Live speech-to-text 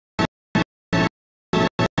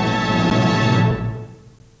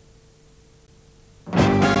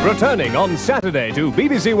Returning on Saturday to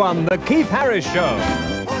BBC One, The Keith Harris Show.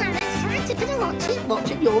 Oh, I'm excited. Gonna watch it.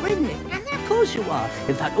 Watching, you're in it. I know. Of course you are.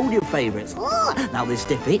 In fact, all your favourites. Oh, Now there's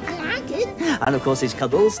Dippy. I like it. And of course his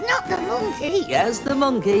Cuddles. Not the monkey. Yes, the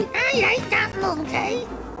monkey. I hate that monkey.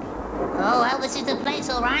 Oh, well, this is the place,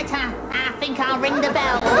 all right. I think I'll ring the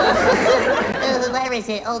bell. Where is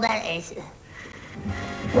it? Oh, there it is.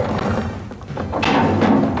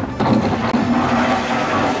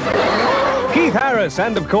 Keith Harris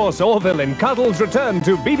and, of course, Orville in Cuddles return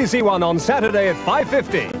to BBC One on Saturday at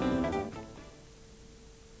 5:50.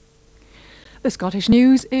 The Scottish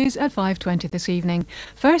news is at 5:20 this evening.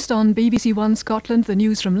 First on BBC One Scotland, the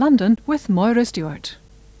news from London with Moira Stewart.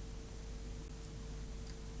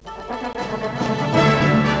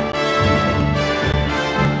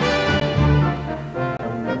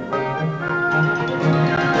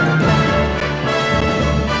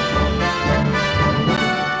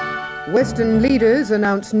 Western leaders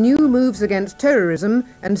announce new moves against terrorism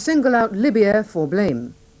and single out Libya for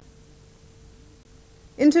blame.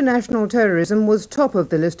 International terrorism was top of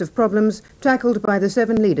the list of problems tackled by the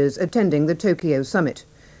 7 leaders attending the Tokyo summit.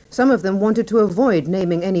 Some of them wanted to avoid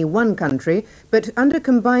naming any one country, but under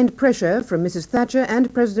combined pressure from Mrs. Thatcher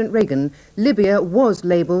and President Reagan, Libya was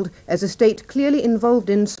labelled as a state clearly involved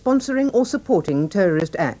in sponsoring or supporting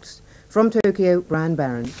terrorist acts. From Tokyo, Brian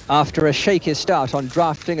Barron. After a shaky start on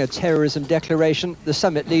drafting a terrorism declaration, the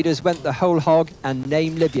summit leaders went the whole hog and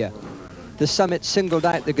named Libya. The summit singled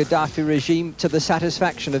out the Gaddafi regime to the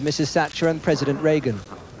satisfaction of Mrs. Thatcher and President Reagan.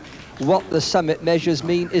 What the summit measures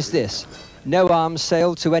mean is this: no arms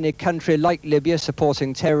sale to any country like Libya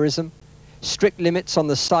supporting terrorism, strict limits on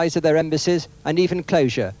the size of their embassies and even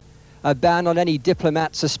closure, a ban on any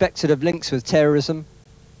diplomat suspected of links with terrorism,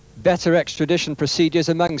 better extradition procedures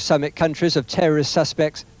among summit countries of terrorist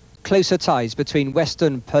suspects, closer ties between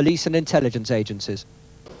Western police and intelligence agencies.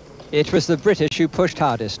 It was the British who pushed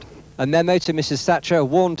hardest. A memo to Mrs. Thatcher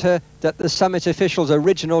warned her that the summit officials'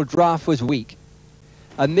 original draft was weak.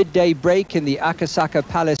 A midday break in the Akasaka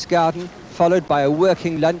Palace garden, followed by a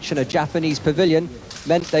working lunch in a Japanese pavilion,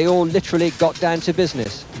 meant they all literally got down to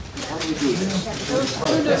business.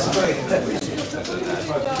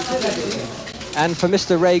 And for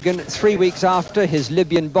Mr. Reagan, 3 weeks after his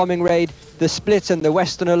Libyan bombing raid, the split in the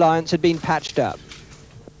Western alliance had been patched up.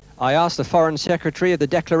 I asked the Foreign Secretary if the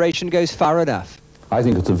declaration goes far enough. I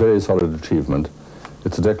think it's a very solid achievement.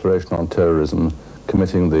 It's a declaration on terrorism,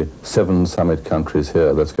 committing the 7 summit countries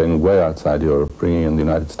here, that's going way outside Europe, bringing in the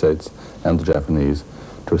United States and the Japanese,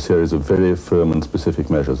 to a series of very firm and specific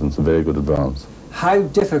measures, and it's a very good advance. How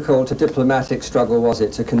difficult a diplomatic struggle was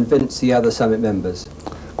it to convince the other summit members?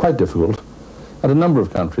 Quite difficult. And a number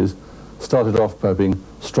of countries started off by being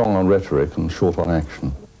strong on rhetoric and short on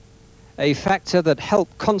action. A factor that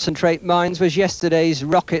helped concentrate minds was yesterday's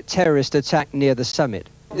rocket terrorist attack near the summit.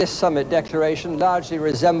 This summit declaration largely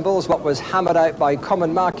resembles what was hammered out by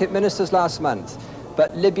common market ministers last month,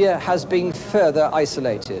 but Libya has been further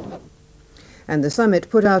isolated. And the summit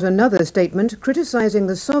put out another statement criticising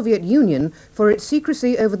the Soviet Union for its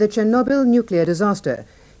secrecy over the Chernobyl nuclear disaster.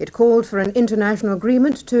 It called for an international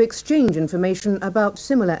agreement to exchange information about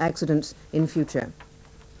similar accidents in future.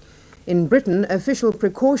 In Britain, official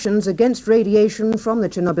precautions against radiation from the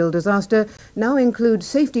Chernobyl disaster now include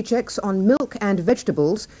safety checks on milk and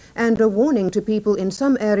vegetables and a warning to people in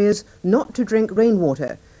some areas not to drink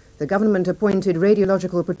rainwater. The government-appointed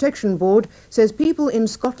Radiological Protection Board says people in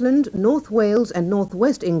Scotland, North Wales and North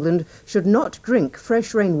West England should not drink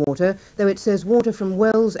fresh rainwater, though it says water from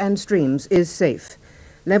wells and streams is safe.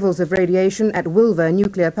 Levels of radiation at Wilver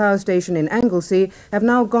Nuclear Power Station in Anglesey have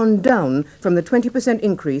now gone down from the 20%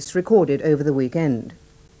 increase recorded over the weekend.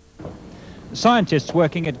 Scientists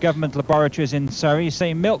working at government laboratories in Surrey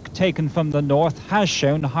say milk taken from the north has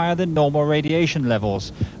shown higher than normal radiation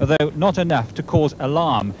levels, although not enough to cause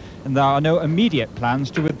alarm, and there are no immediate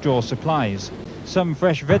plans to withdraw supplies. Some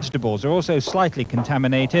fresh vegetables are also slightly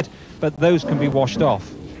contaminated, but those can be washed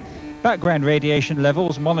off. Background radiation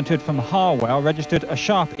levels monitored from Harwell registered a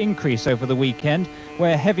sharp increase over the weekend,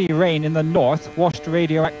 where heavy rain in the north washed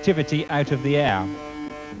radioactivity out of the air.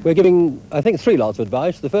 We're giving, I think, 3 lots of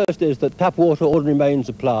advice. The first is that tap water, ordinary main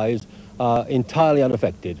supplies are entirely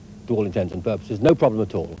unaffected to all intents and purposes, no problem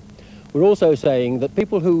at all. We're also saying that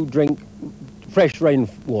people who drink fresh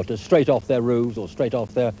rainwater straight off their roofs or straight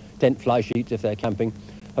off their tent fly sheets if they're camping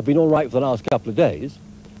have been all right for the last couple of days.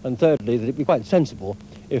 And thirdly, that it'd be quite sensible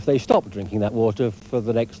if they stop drinking that water for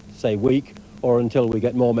the next, say, week or until we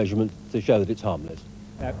get more measurements to show that it's harmless.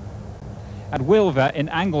 At Wilver in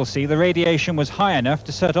Anglesey, the radiation was high enough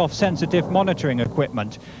to set off sensitive monitoring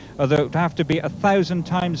equipment, although it would have to be 1,000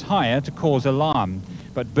 times higher to cause alarm.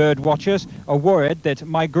 But bird watchers are worried that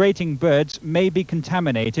migrating birds may be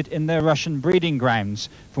contaminated in their Russian breeding grounds,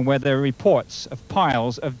 from where there are reports of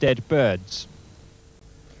piles of dead birds.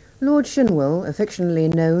 Lord Shinwell, affectionately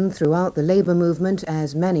known throughout the Labour movement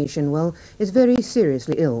as Manny Shinwell, is very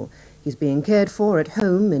seriously ill. He's being cared for at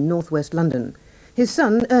home in northwest London. His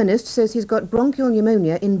son, Ernest, says he's got bronchial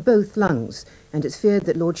pneumonia in both lungs, and it's feared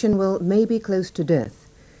that Lord Shinwell may be close to death.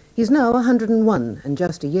 He's now 101, and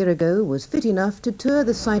just a year ago was fit enough to tour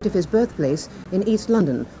the site of his birthplace in East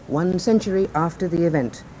London, 1 century after the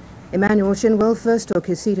event. Emmanuel Shinwell first took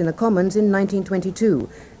his seat in the Commons in 1922.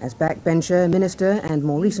 As backbencher, minister, and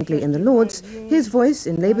more recently in the Lords, his voice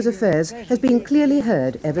in Labour's affairs has been clearly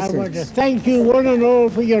heard ever since. I want to thank you one and all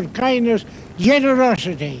for your kindness,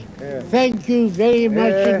 generosity. Thank you very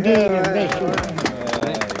much indeed, and bless you.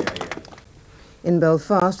 In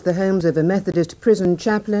Belfast, the homes of a Methodist prison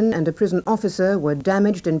chaplain and a prison officer were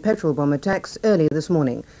damaged in petrol bomb attacks early this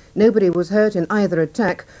morning. Nobody was hurt in either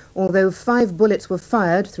attack, although 5 bullets were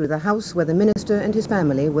fired through the house where the minister and his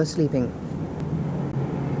family were sleeping.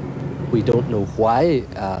 We don't know why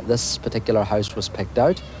this particular house was picked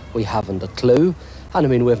out. We haven't a clue. And I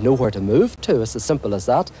mean, we have nowhere to move to. It's as simple as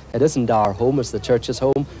that. It isn't our home, it's the church's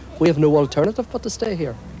home. We have no alternative but to stay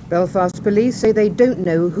here. Belfast police say they don't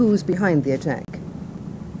know who's behind the attack.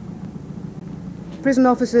 Prison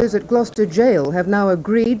officers at Gloucester Jail have now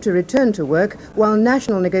agreed to return to work while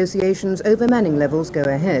national negotiations over manning levels go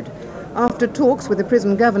ahead. After talks with the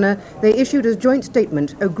prison governor, they issued a joint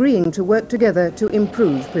statement agreeing to work together to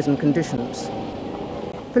improve prison conditions.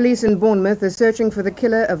 Police in Bournemouth are searching for the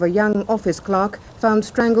killer of a young office clerk found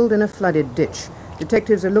strangled in a flooded ditch.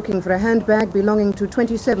 Detectives are looking for a handbag belonging to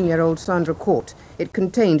 27-year-old Sandra Court. It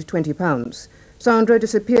contained £20. Sandra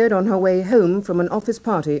disappeared on her way home from an office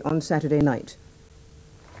party on Saturday night.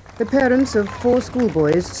 The parents of 4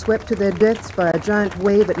 schoolboys swept to their deaths by a giant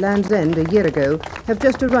wave at Land's End a year ago have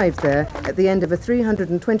just arrived there at the end of a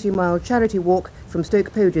 320-mile charity walk from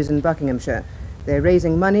Stoke Poges in Buckinghamshire. They're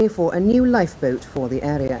raising money for a new lifeboat for the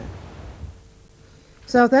area.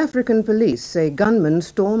 South African police say gunmen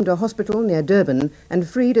stormed a hospital near Durban and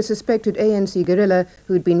freed a suspected ANC guerrilla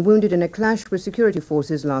who'd been wounded in a clash with security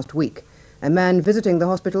forces last week. A man visiting the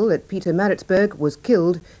hospital at Pietermaritzburg was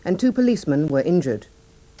killed and 2 policemen were injured.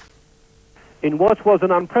 In what was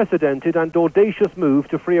an unprecedented and audacious move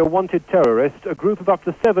to free a wanted terrorist, a group of up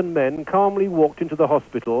to 7 men calmly walked into the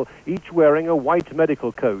hospital, each wearing a white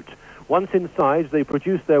medical coat. Once inside, they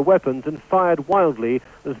produced their weapons and fired wildly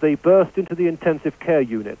as they burst into the intensive care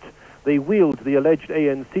unit. They wheeled the alleged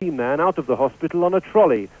ANC man out of the hospital on a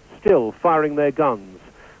trolley, still firing their guns.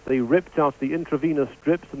 They ripped out the intravenous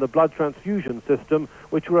strips and the blood transfusion system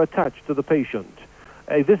which were attached to the patient.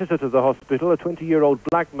 A visitor to the hospital, a 20-year-old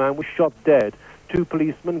black man, was shot dead. 2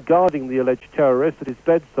 policemen guarding the alleged terrorist at his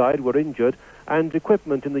bedside were injured, and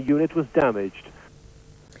equipment in the unit was damaged.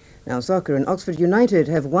 Now, soccer and Oxford United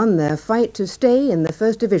have won their fight to stay in the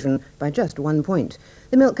First Division by just 1 point.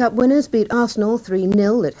 The Milk Cup winners beat Arsenal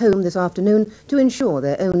 3-0 at home this afternoon to ensure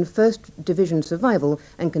their own First Division survival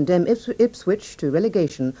and condemn Ipswich to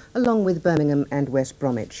relegation, along with Birmingham and West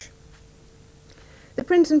Bromwich. The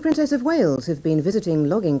Prince and Princess of Wales have been visiting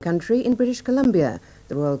logging country in British Columbia.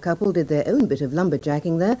 The royal couple did their own bit of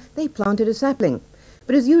lumberjacking there. They planted a sapling.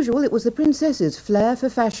 But as usual, it was the princess's flair for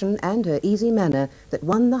fashion and her easy manner that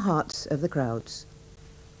won the hearts of the crowds.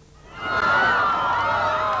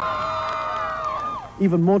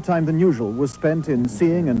 Even more time than usual was spent in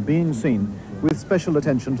seeing and being seen, with special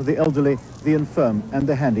attention to the elderly, the infirm and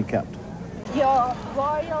the handicapped. Your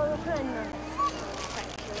Royal Highness.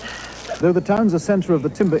 Though the town's a centre of the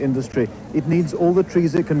timber industry, it needs all the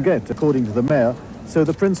trees it can get, according to the mayor, so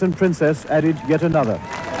the Prince and Princess added yet another.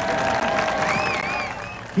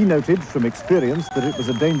 He noted from experience that it was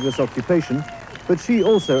a dangerous occupation, but she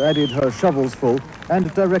also added her shovels full and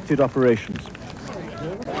directed operations.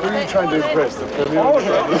 Who are you trying to impress? The Premier? All of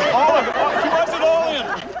it. All of it. She wants it all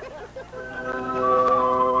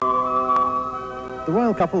in. The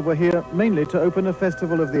royal couple were here mainly to open a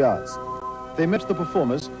festival of the arts. They met the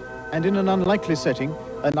performers, and in an unlikely setting,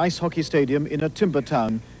 an ice hockey stadium in a timber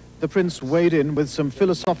town, the Prince weighed in with some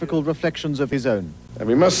philosophical reflections of his own. And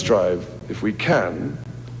we must strive, if we can,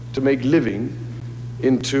 to make living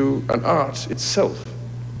into an art itself,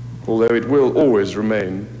 although it will always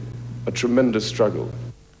remain a tremendous struggle.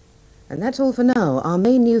 And that's all for now. Our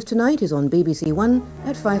main news tonight is on BBC One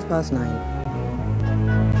at 9:05.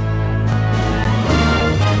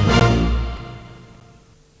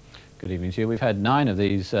 Good evening. saying to you, we've had 9 of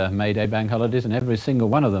these May Day bank holidays, and every single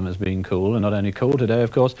one of them has been cool, and not only cool today,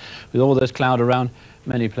 of course, with all this cloud around,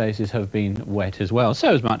 many places have been wet as well.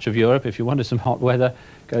 So is much of Europe. If you wanted some hot weather,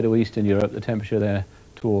 go to Eastern Europe. The temperature there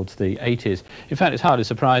towards the 80s. In fact, it's hardly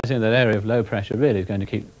surprising that area of low pressure really is going to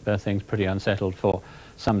keep things pretty unsettled for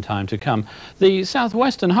some time to come. The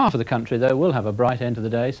southwestern half of the country, though, will have a bright end of the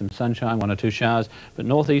day, some sunshine, 1 or 2 showers, but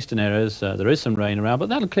northeastern areas, there is some rain around, but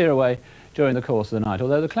that'll clear away during the course of the night,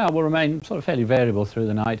 although the cloud will remain sort of fairly variable through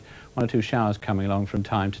the night, 1 or 2 showers coming along from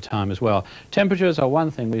time to time as well. Temperatures are one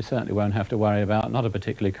thing we certainly won't have to worry about, not a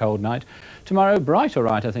particularly cold night. Tomorrow, bright all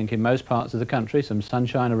right, I think, in most parts of the country, some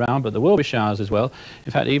sunshine around, but there will be showers as well.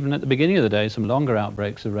 In fact, even at the beginning of the day, some longer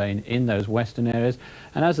outbreaks of rain in those western areas.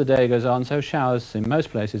 And as the day goes on, so showers in most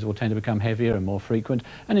places will tend to become heavier and more frequent.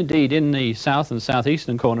 And indeed, in the south and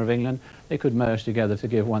southeastern corner of England, they could merge together to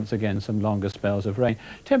give once again some longer spells of rain.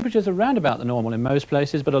 Temperatures are round about the normal in most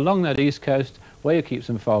places, but along that east coast, where you keep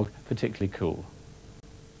some fog, particularly cool.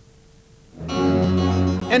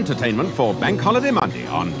 Entertainment for Bank Holiday Monday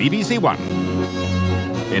on BBC One.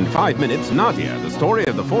 In 5 minutes, Nadia, the story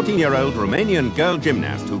of the 14-year-old Romanian girl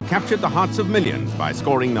gymnast who captured the hearts of millions by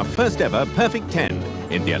scoring the first ever perfect 10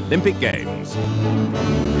 in the Olympic Games.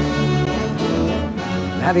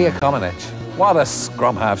 Nadia Comaneci. What a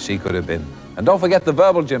scrum half she could have been. And don't forget the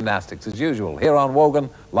verbal gymnastics, as usual, here on Wogan,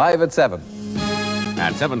 live at 7.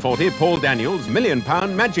 At 7:40, Paul Daniels' £1 Million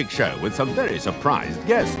Magic Show with some very surprised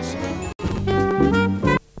guests.